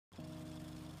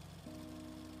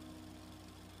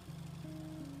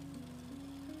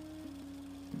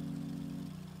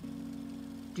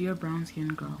Dear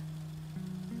brown-skinned girl,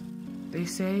 they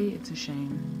say it's a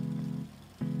shame.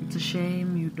 It's a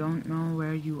shame you don't know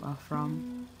where you are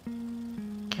from,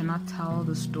 cannot tell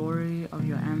the story of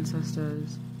your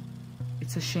ancestors.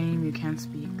 It's a shame you can't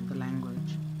speak the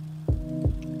language.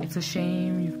 It's a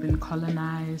shame you've been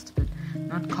colonized, but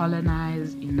not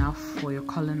colonized enough for your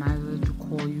colonizer to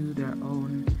call you their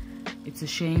own. It's a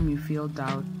shame you feel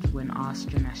doubt when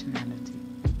asked your nationality.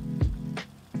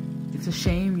 It's a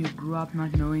shame you grew up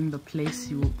not knowing the place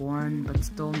you were born, but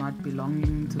still not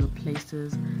belonging to the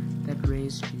places that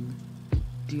raised you,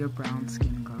 dear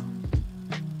brown-skinned girl.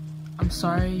 I'm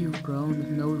sorry you've grown with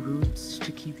no roots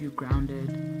to keep you grounded,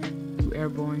 you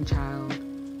airborne child,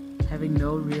 having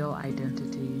no real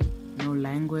identity, no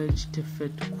language to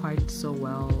fit quite so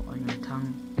well on your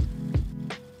tongue.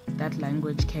 That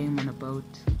language came on a boat.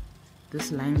 This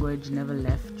language never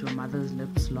left your mother's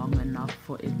lips long enough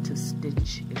for it to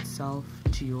stitch itself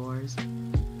to yours.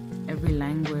 Every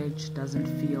language doesn't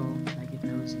feel like it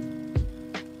knows you.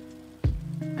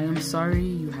 I am sorry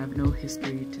you have no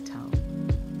history to tell,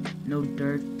 no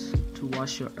dirt to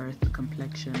wash your earth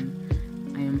complexion.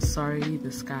 I am sorry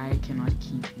the sky cannot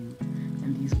keep you,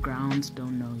 and these grounds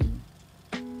don't know you.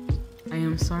 I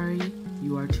am sorry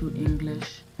you are too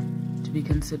English to be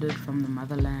considered from the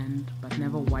motherland, but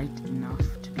never white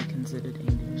enough to be considered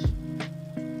English.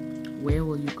 Where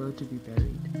will you go to be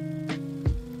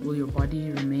buried? Will your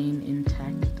body remain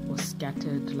intact or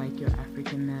scattered like your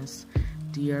Africanness,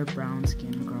 dear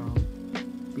brown-skinned girl?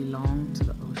 Belong to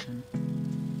the ocean,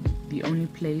 the only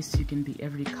place you can be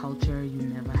every culture you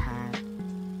never had,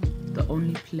 the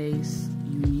only place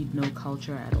you need no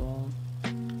culture at all.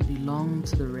 Belong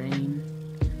to the rain,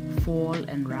 fall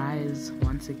and rise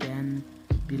once again,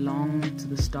 belong to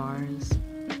the stars.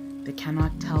 They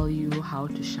cannot tell you how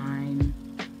to shine.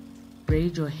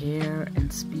 Braid your hair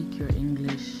and speak your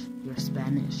English, your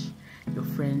Spanish, your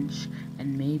French,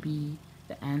 and maybe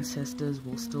the ancestors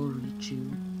will still reach you.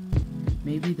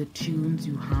 Maybe the tunes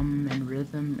you hum and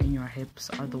rhythm in your hips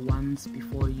are the ones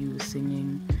before you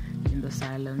singing in the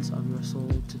silence of your soul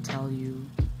to tell you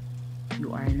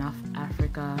you are enough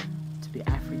Africa to be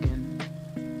African,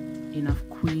 enough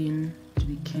queen to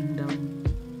be kingdom,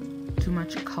 too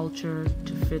much culture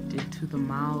to fit into the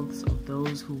mouths of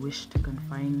those who wish to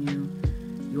confine you.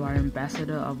 You are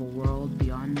ambassador of a world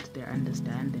beyond their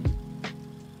understanding.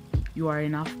 You are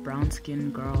enough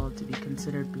brown-skinned girl to be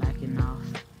considered black enough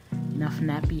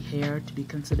nappy hair to be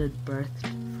considered birthed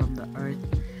from the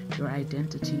earth. Your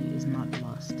identity is not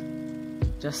lost,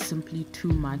 just simply too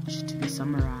much to be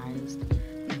summarized.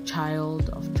 You child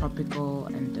of tropical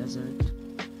and desert,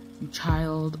 you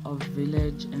child of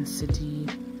village and city,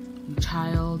 you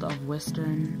child of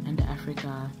Western and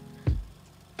Africa.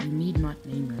 You need not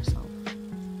name yourself.